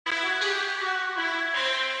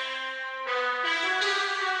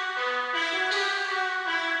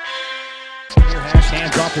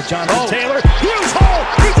Off to Jonathan Taylor. Huge hole.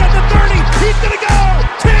 He's at the 30. He's going to go.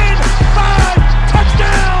 10, 5,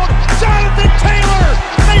 touchdown. Jonathan Taylor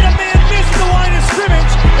made a man miss the line of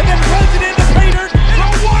scrimmage and then runs it into Pater. And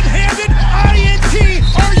a one-handed INT.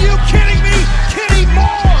 Are you kidding me? Kenny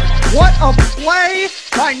Moore. What a play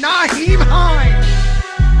by Nyheim Hines.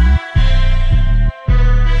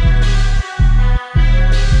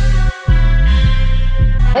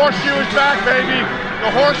 Horseshoe is back, baby.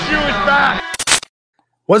 The horseshoe is back.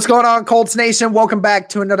 What's going on, Colts Nation? Welcome back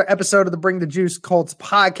to another episode of the Bring the Juice Colts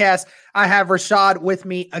podcast. I have Rashad with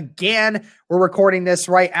me again. We're recording this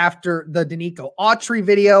right after the Denico Autry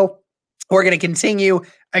video. We're going to continue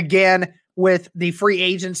again with the free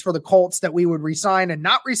agents for the Colts that we would resign and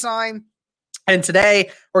not resign. And today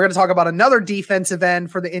we're going to talk about another defensive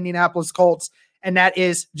end for the Indianapolis Colts, and that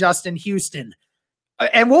is Justin Houston.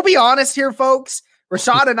 And we'll be honest here, folks.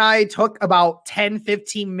 Rashad and I took about 10,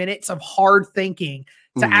 15 minutes of hard thinking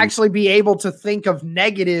to actually be able to think of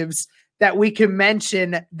negatives that we can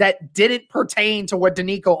mention that didn't pertain to what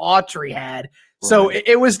Denico Autry had. Right. So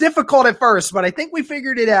it was difficult at first, but I think we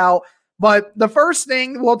figured it out. But the first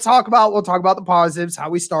thing we'll talk about the positives, how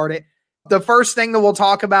we started. The first thing that we'll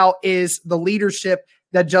talk about is the leadership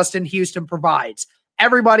that Justin Houston provides.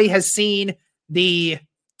 Everybody has seen the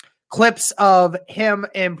clips of him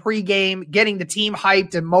in pregame, getting the team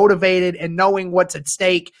hyped and motivated and knowing what's at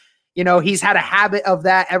stake. You know, he's had a habit of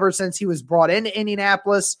that ever since he was brought into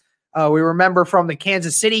Indianapolis. We remember from the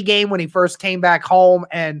Kansas City game when he first came back home,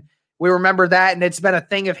 and we remember that, and it's been a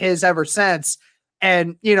thing of his ever since.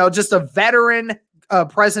 And, you know, just a veteran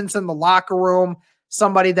presence in the locker room,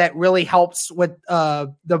 somebody that really helps with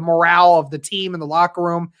the morale of the team in the locker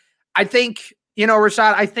room. I think, you know,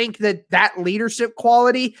 Rashad, I think that leadership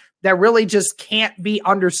quality that really just can't be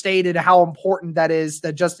understated how important that is,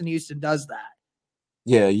 that Justin Houston does that.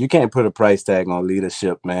 Yeah, you can't put a price tag on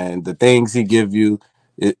leadership, man. The things he give you,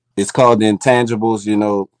 it's called the intangibles, you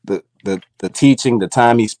know, the teaching, the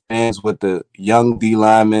time he spends with the young D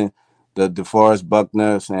linemen, the DeForest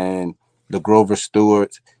Buckners and the Grover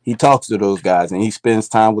Stewarts. He talks to those guys and he spends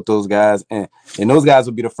time with those guys. And those guys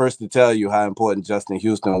will be the first to tell you how important Justin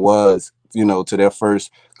Houston was, you know, to their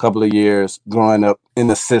first couple of years growing up in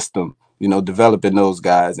the system, you know, developing those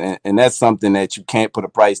guys. And that's something that you can't put a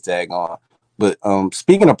price tag on. But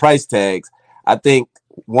speaking of price tags, I think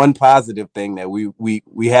one positive thing that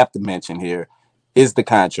we have to mention here is the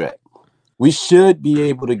contract. We should be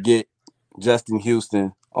able to get Justin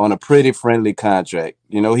Houston on a pretty friendly contract.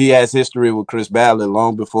 You know, he has history with Chris Ballard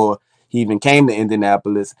long before he even came to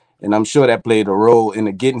Indianapolis, and I'm sure that played a role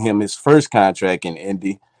in getting him his first contract in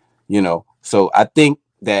Indy, you know. So I think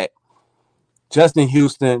that Justin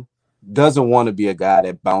Houston doesn't want to be a guy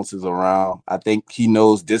that bounces around. I think he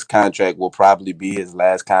knows this contract will probably be his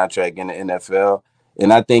last contract in the NFL.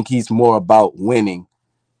 And I think he's more about winning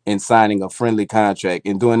and signing a friendly contract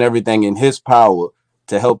and doing everything in his power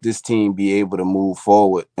to help this team be able to move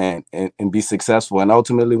forward and be successful and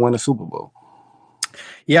ultimately win a Super Bowl.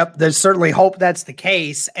 Yep, there's certainly hope that's the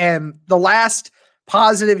case. And the last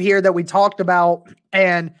positive here that we talked about,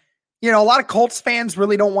 and you know, a lot of Colts fans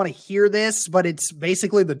really don't want to hear this, but it's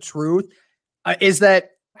basically the truth, is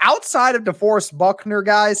that outside of DeForest Buckner,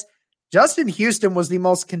 guys, Justin Houston was the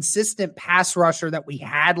most consistent pass rusher that we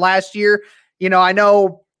had last year. You know, I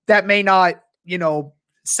know that may not, you know,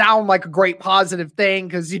 sound like a great positive thing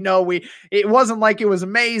because, you know, it wasn't like it was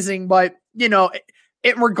amazing, but, you know,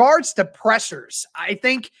 in regards to pressures, I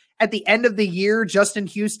think at the end of the year, Justin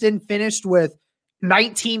Houston finished with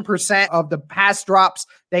 19% of the pass drops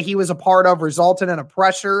that he was a part of resulted in a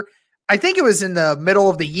pressure. I think it was in the middle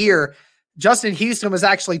of the year, Justin Houston was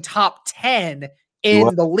actually top 10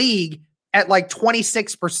 in the league at like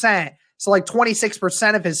 26%. So like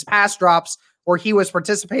 26% of his pass drops where he was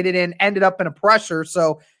participated in ended up in a pressure.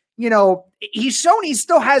 So, you know, he's shown he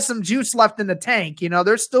still has some juice left in the tank. You know,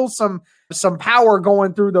 there's still some power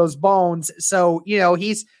going through those bones. So, you know,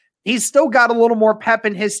 he's still got a little more pep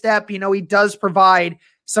in his step. You know, he does provide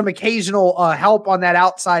some occasional help on that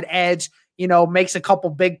outside edge, you know, makes a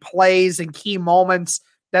couple big plays and key moments.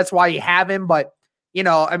 That's why you have him. But, you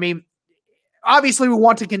know, I mean, obviously we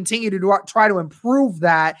want to continue to try to improve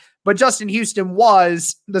that. But Justin Houston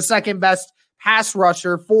was the second best pass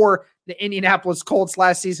rusher for the Indianapolis Colts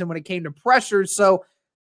last season when it came to pressures. So,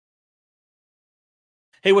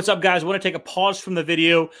 hey, what's up, guys? I want to take a pause from the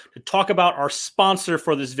video to talk about our sponsor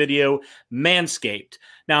for this video, Manscaped.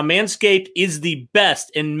 Now, Manscaped is the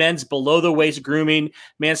best in men's below-the-waist grooming.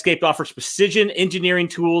 Manscaped offers precision engineering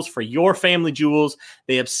tools for your family jewels.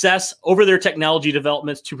 They obsess over their technology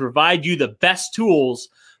developments to provide you the best tools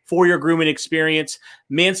for your grooming experience.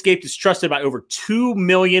 Manscaped is trusted by over 2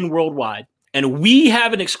 million worldwide. And we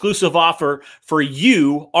have an exclusive offer for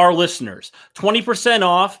you, our listeners. 20%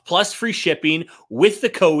 off plus free shipping with the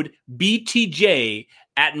code BTJ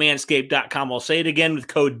at manscaped.com. I'll say it again with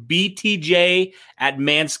code BTJ at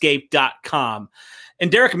manscaped.com.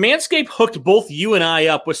 And Derek, Manscaped hooked both you and I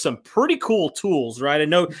up with some pretty cool tools, right? I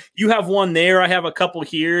know you have one there. I have a couple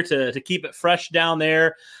here to keep it fresh down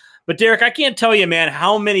there. But Derek, I can't tell you, man,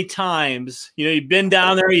 how many times, you've been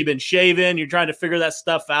down there, you've been shaving, you're trying to figure that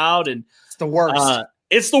stuff out. And it's the worst.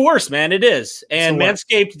 It's the worst, man. It is. And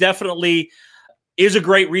Manscaped definitely is a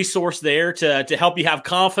great resource there to help you have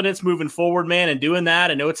confidence moving forward, man, and doing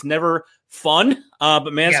that. I know it's never fun, but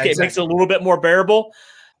Manscaped makes it a little bit more bearable.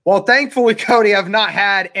 Well, thankfully, Cody, I've not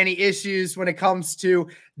had any issues when it comes to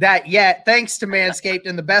that yet, thanks to Manscaped.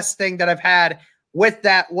 And the best thing that I've had with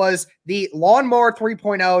that was the Lawnmower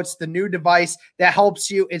 3.0. It's the new device that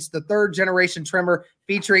helps you. It's the 3rd generation trimmer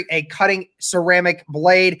featuring a cutting ceramic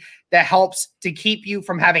blade that helps to keep you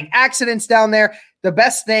from having accidents down there. The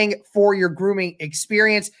best thing for your grooming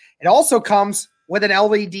experience. It also comes with an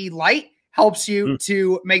LED light, helps you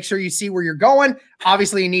to make sure you see where you're going.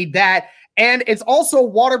 Obviously, you need that. And it's also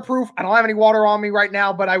waterproof. I don't have any water on me right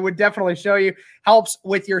now, but I would definitely show you. Helps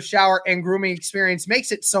with your shower and grooming experience.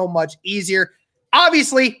 Makes it so much easier.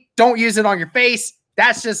 Obviously, don't use it on your face.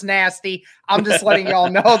 That's just nasty. I'm just letting y'all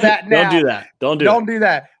know that now. Don't do that. Don't do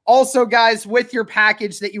that. Also, guys, with your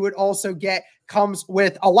package that you would also get comes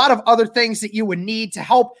with a lot of other things that you would need to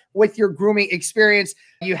help with your grooming experience.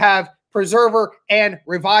 You have Preserver and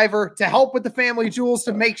Reviver to help with the family jewels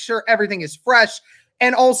to make sure everything is fresh.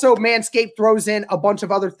 And also Manscaped throws in a bunch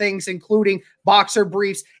of other things, including boxer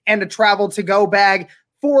briefs and a travel to go bag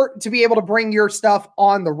to be able to bring your stuff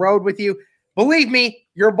on the road with you. Believe me,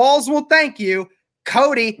 your balls will thank you.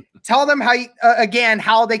 Cody, tell them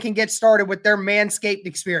how they can get started with their Manscaped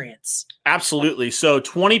experience. Absolutely. So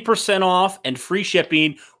 20% off and free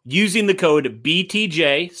shipping using the code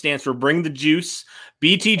BTJ, stands for Bring the Juice,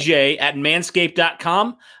 BTJ at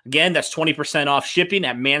manscaped.com. Again, that's 20% off shipping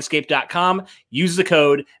at manscaped.com. Use the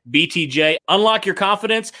code BTJ. Unlock your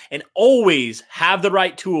confidence and always have the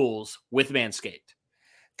right tools with Manscaped.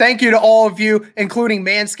 Thank you to all of you, including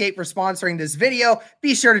Manscaped, for sponsoring this video.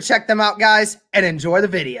 Be sure to check them out, guys, and enjoy the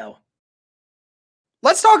video.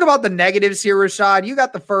 Let's talk about the negatives here, Rashad. You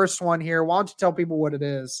got the first one here. Why don't you tell people what it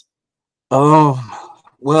is? Oh,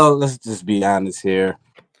 well, let's just be honest here.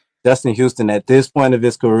 Justin Houston, at this point of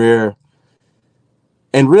his career,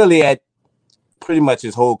 and really at pretty much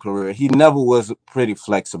his whole career, he never was a pretty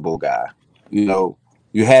flexible guy. You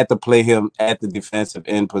had to play him at the defensive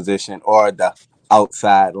end position or the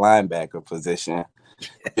outside linebacker position,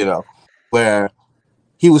 where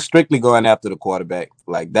he was strictly going after the quarterback.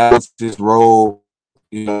 Like, that was his role.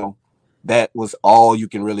 That was all you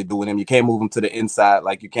can really do with him. You can't move him to the inside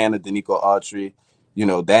like you can to Denico Autry.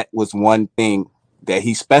 That was one thing that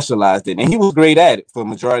he specialized in, and he was great at it for the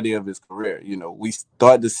majority of his career. We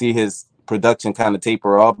started to see his production kind of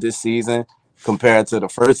taper off this season compared to the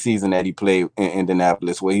first season that he played in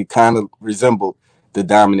Indianapolis, where he kind of resembled the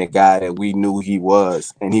dominant guy that we knew he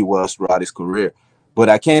was, and he was throughout his career. But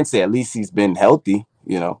I can say at least he's been healthy,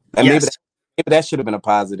 and maybe that should have been a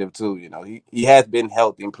positive too. He has been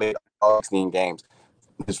healthy and played all 16 games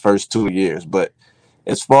his first 2 years. But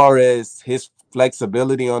as far as his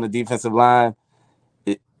flexibility on the defensive line,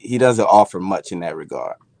 he doesn't offer much in that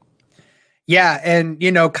regard. Yeah, and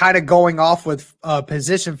kind of going off with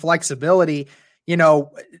position flexibility,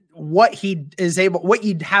 what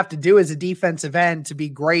you'd have to do as a defensive end to be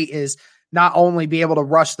great is not only be able to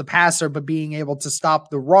rush the passer, but being able to stop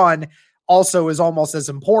the run also is almost as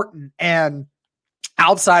important. And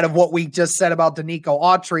outside of what we just said about Denico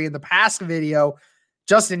Autry in the past video,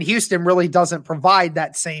 Justin Houston really doesn't provide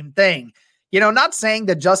that same thing. Not saying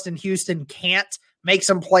that Justin Houston can't make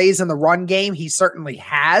some plays in the run game. He certainly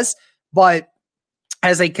has, but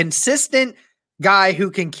as a consistent guy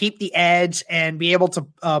who can keep the edge and be able to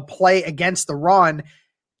play against the run,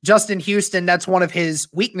 Justin Houston, that's one of his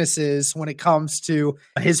weaknesses when it comes to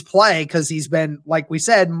his play, because he's been, like we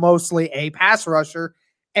said, mostly a pass rusher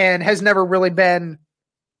and has never really been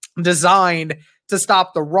designed to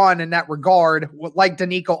stop the run in that regard, like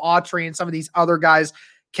Denico Autry and some of these other guys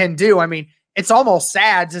can do. I mean, it's almost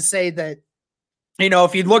sad to say that,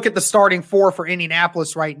 if you look at the starting four for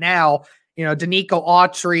Indianapolis right now, Denico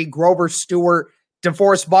Autry, Grover Stewart,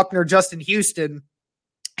 DeForest Buckner, Justin Houston.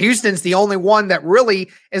 Houston's the only one that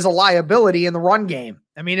really is a liability in the run game.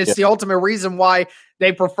 I mean, it's the ultimate reason why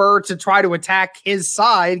they prefer to try to attack his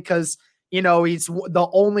side, because, he's the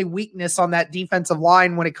only weakness on that defensive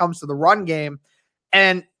line when it comes to the run game.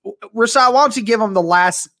 And Rashad, why don't you give him the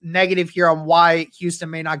last negative here on why Houston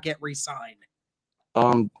may not get re-signed?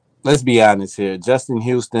 Let's be honest here. Justin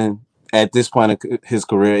Houston, at this point of his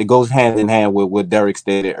career, it goes hand in hand with what Derek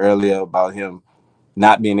stated earlier about him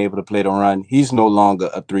not being able to play the run. He's no longer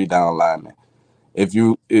a 3-down lineman. If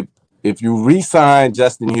you re-sign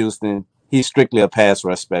Justin Houston, he's strictly a pass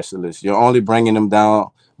rush specialist. You're only bringing him in on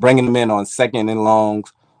 2nd and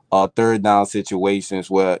longs or 3rd down situations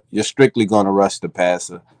where you're strictly going to rush the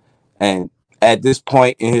passer. And at this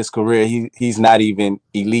point in his career, he's not even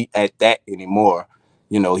elite at that anymore.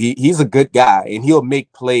 You know, he's a good guy and he'll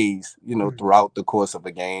make plays, you know, throughout the course of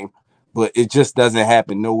a game, but it just doesn't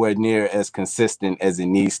happen nowhere near as consistent as it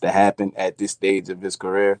needs to happen at this stage of his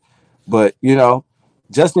career. But, you know,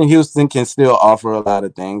 Justin Houston can still offer a lot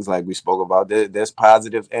of things like we spoke about. There's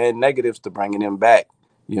positives and negatives to bringing him back,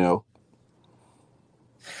 you know.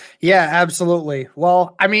 Yeah, absolutely.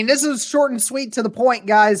 Well, I mean, this is short and sweet to the point,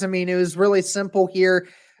 guys. I mean, it was really simple here.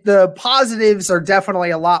 The positives are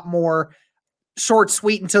definitely a lot more short,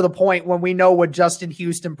 sweet, and to the point when we know what Justin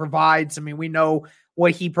Houston provides. I mean, we know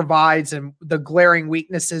what he provides and the glaring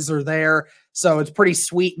weaknesses are there. So it's pretty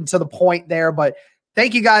sweet and to the point there. But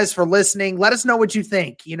thank you guys for listening. Let us know what you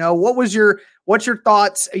think. You know, what's your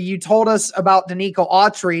thoughts? You told us about Denico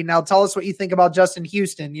Autry. Now tell us what you think about Justin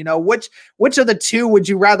Houston. You know, which of the two would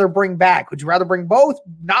you rather bring back? Would you rather bring both,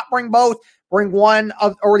 not bring both, bring one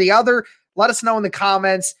or the other? Let us know in the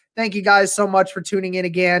comments. Thank you guys so much for tuning in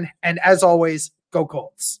again. And as always, go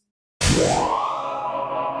Colts.